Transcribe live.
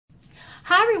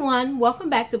Hi everyone,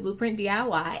 welcome back to Blueprint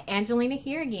DIY. Angelina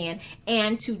here again,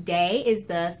 and today is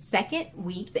the second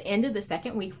week, the end of the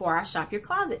second week for our Shop Your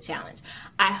Closet challenge.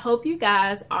 I hope you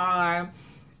guys are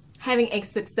having a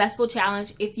successful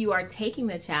challenge if you are taking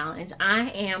the challenge.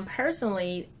 I am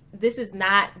personally, this is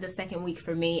not the second week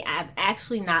for me. I've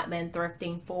actually not been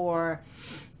thrifting for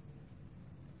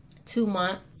 2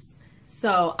 months,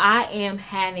 so I am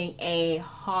having a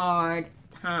hard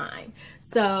time.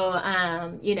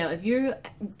 So you know, if you're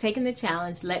taking the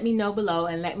challenge, let me know below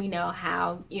and let me know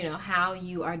how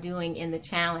you are doing in the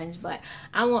challenge. But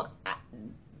I want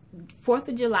 4th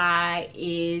of July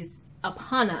is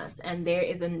upon us, and there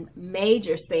is a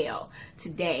major sale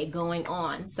today going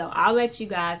on, so I'll let you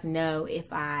guys know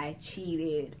if I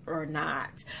cheated or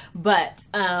not. But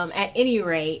at any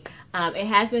rate, it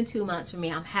has been 2 months for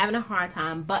me. I'm having a hard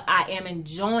time, but I am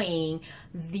enjoying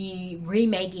the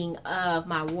remaking of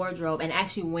my wardrobe and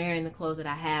actually wearing the clothes that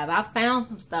I have. I found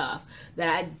some stuff that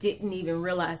I didn't even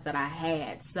realize that I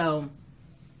had. So,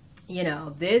 you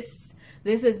know, this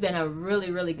has been a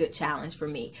really good challenge for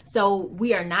me. So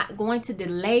we are not going to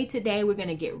delay today. We're going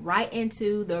to get right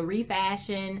into the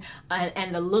refashion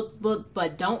and the lookbook,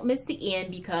 but don't miss the end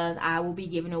because I will be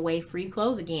giving away free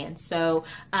clothes again. So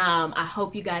I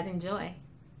hope you guys enjoy.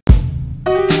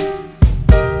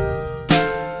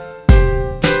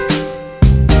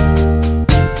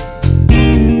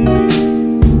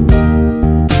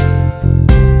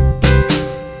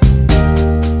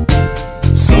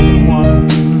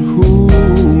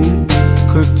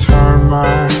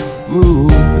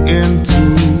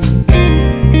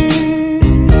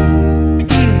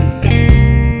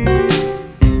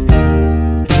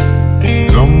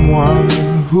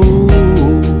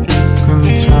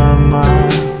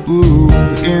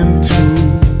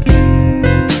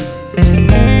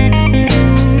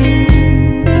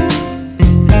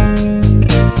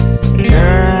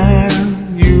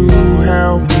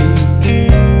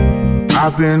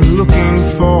 I've been looking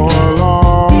for a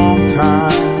long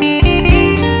time.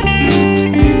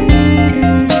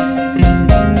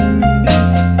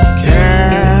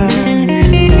 Can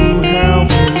you help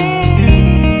me?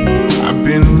 I've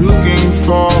been looking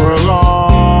for a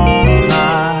long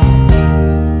time.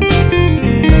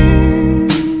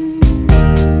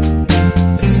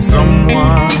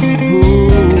 Someone who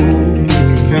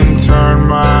can turn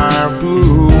my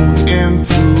blue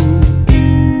into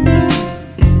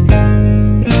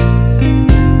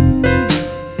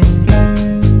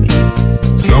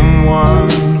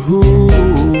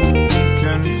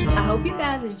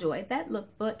that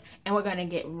lookbook, and we're going to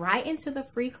get right into the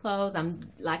free clothes.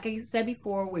 Like I said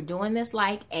before, we're doing this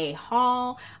like a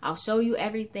haul. I'll show you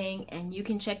everything, and you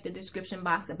can check the description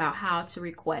box about how to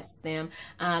request them.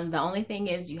 The only thing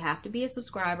is you have to be a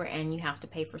subscriber and you have to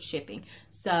pay for shipping.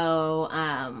 So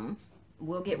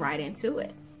we'll get right into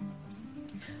it.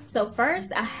 So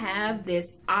first, I have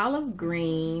this olive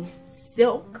green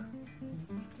silk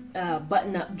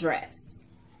button-up dress.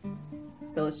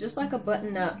 So it's just like a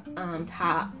button-up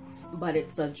top, but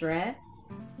it's a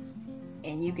dress,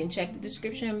 and you can check the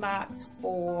description box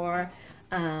for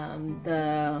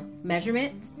the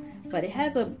measurements. But it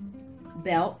has a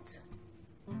belt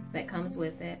that comes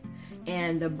with it,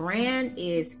 and the brand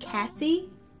is Casi.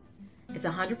 It's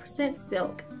 100%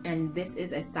 silk, and this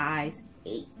is a size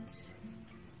 8.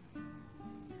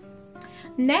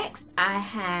 Next, I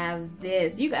have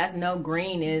this. You guys know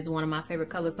green is one of my favorite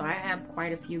colors, so I have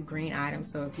quite a few green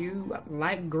items. So if you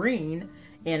like green,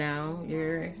 you know,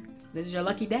 this is your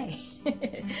lucky day.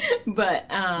 But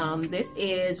this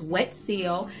is Wet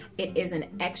Seal. It is an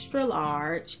extra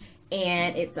large,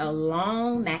 and it's a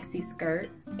long maxi skirt,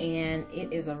 and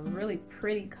it is a really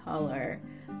pretty color.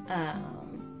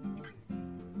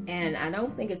 And I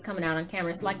don't think it's coming out on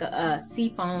camera. It's like a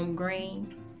seafoam green,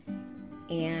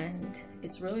 and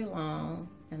it's really long,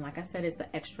 and like I said, it's an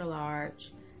extra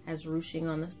large, has ruching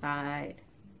on the side,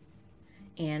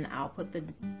 and I'll put the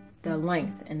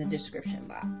length in the description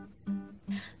box.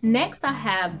 Next, I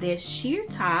have this sheer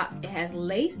top. It has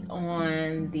lace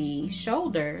on the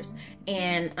shoulders,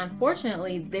 and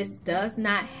unfortunately this does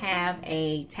not have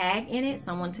a tag in it.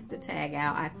 Someone took the tag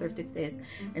out. I thrifted this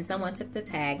and someone took the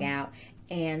tag out,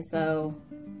 and so,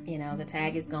 you know, the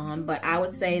tag is gone. But I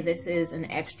would say this is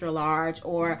an extra large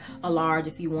or a large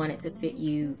if you want it to fit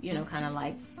you, you know, kind of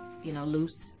like, you know,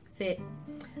 loose fit.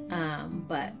 And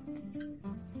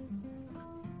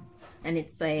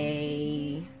it's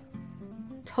a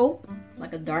taupe,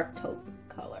 like a dark taupe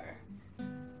color.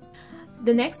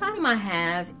 The next item I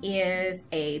have is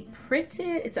a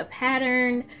printed, it's a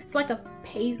pattern, it's like a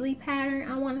paisley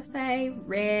pattern, I want to say,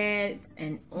 reds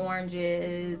and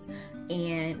oranges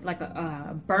and like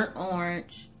a burnt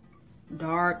orange,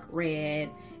 dark red,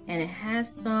 and it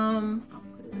has some, I'll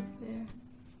put it up there.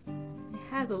 It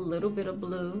has a little bit of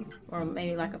blue, or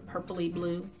maybe like a purpley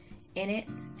blue in it,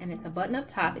 and it's a button up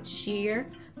top. It's sheer.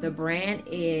 The brand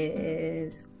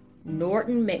is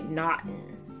Norton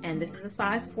McNaughton, and this is a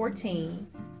size 14,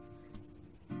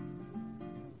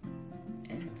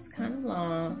 and it's kind of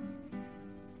long,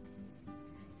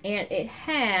 and it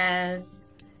has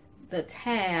the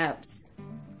tabs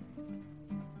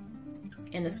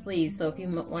in the sleeve. So if you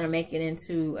want to make it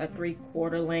into a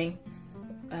 3/4 length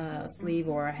sleeve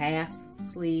or a half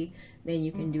sleeve, then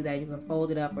you can do that. You can fold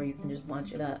it up, or you can just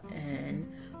bunch it up and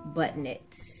button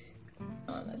it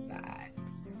on the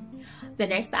sides. The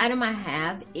next item I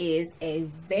have is a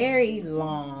very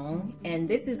long, and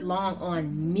this is long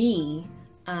on me,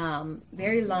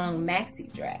 very long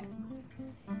maxi dress,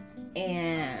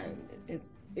 and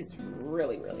it's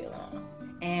really long,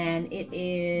 and it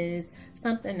is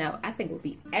something that I think would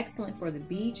be excellent for the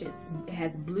beach. It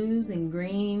has blues and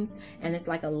greens, and it's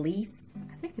like a leaf.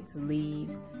 I think it's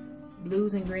leaves,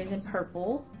 blues and greens and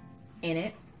purple in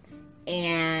it,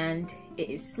 and it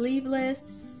is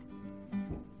sleeveless.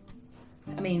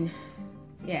 I mean,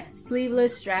 yeah,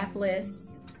 sleeveless,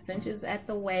 strapless, cinches at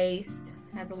the waist,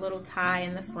 has a little tie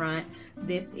in the front.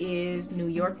 This is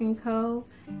N.Y&CO,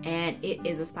 and it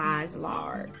is a size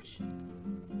large.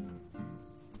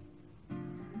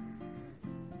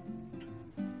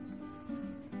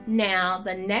 Now,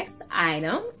 the next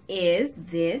item is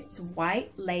this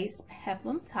white lace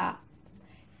peplum top,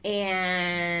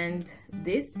 and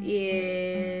this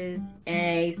is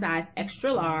a size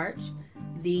extra large.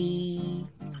 The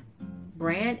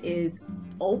brand is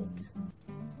Oat.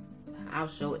 I'll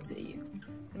show it to you.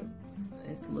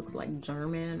 This looks like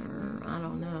German, or I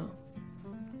don't know.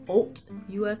 Oat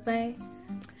USA.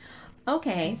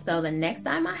 Okay, so the next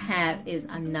item I have is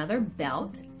another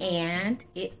belt, and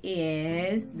it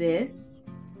is this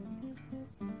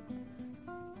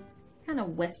kind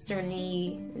of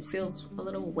westerny, it feels a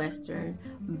little western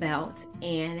belt,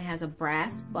 and it has a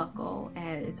brass buckle,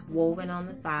 and it's woven on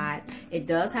the sides. It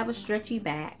does have a stretchy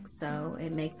back, so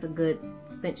it makes a good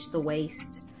cinch the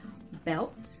waist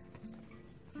belt.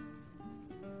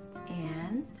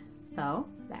 And so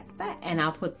that's that. And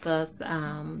I'll put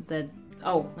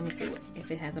oh, let me see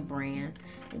if it has a brand.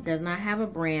 It does not have a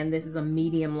brand. This is a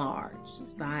medium large,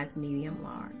 size medium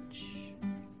large.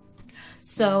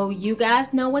 So you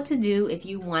guys know what to do. If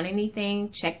you want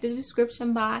anything, check the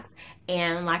description box.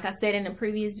 And like I said in the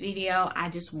previous video, I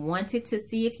just wanted to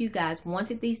see if you guys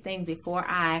wanted these things before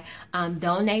I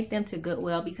donate them to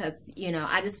Goodwill, because, you know,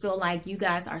 I just feel like you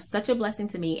guys are such a blessing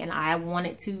to me, and I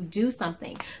wanted to do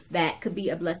something that could be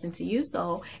a blessing to you.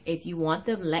 So if you want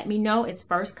them, let me know. It's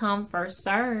first come, first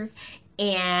serve.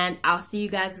 And I'll see you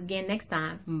guys again next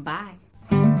time. Bye.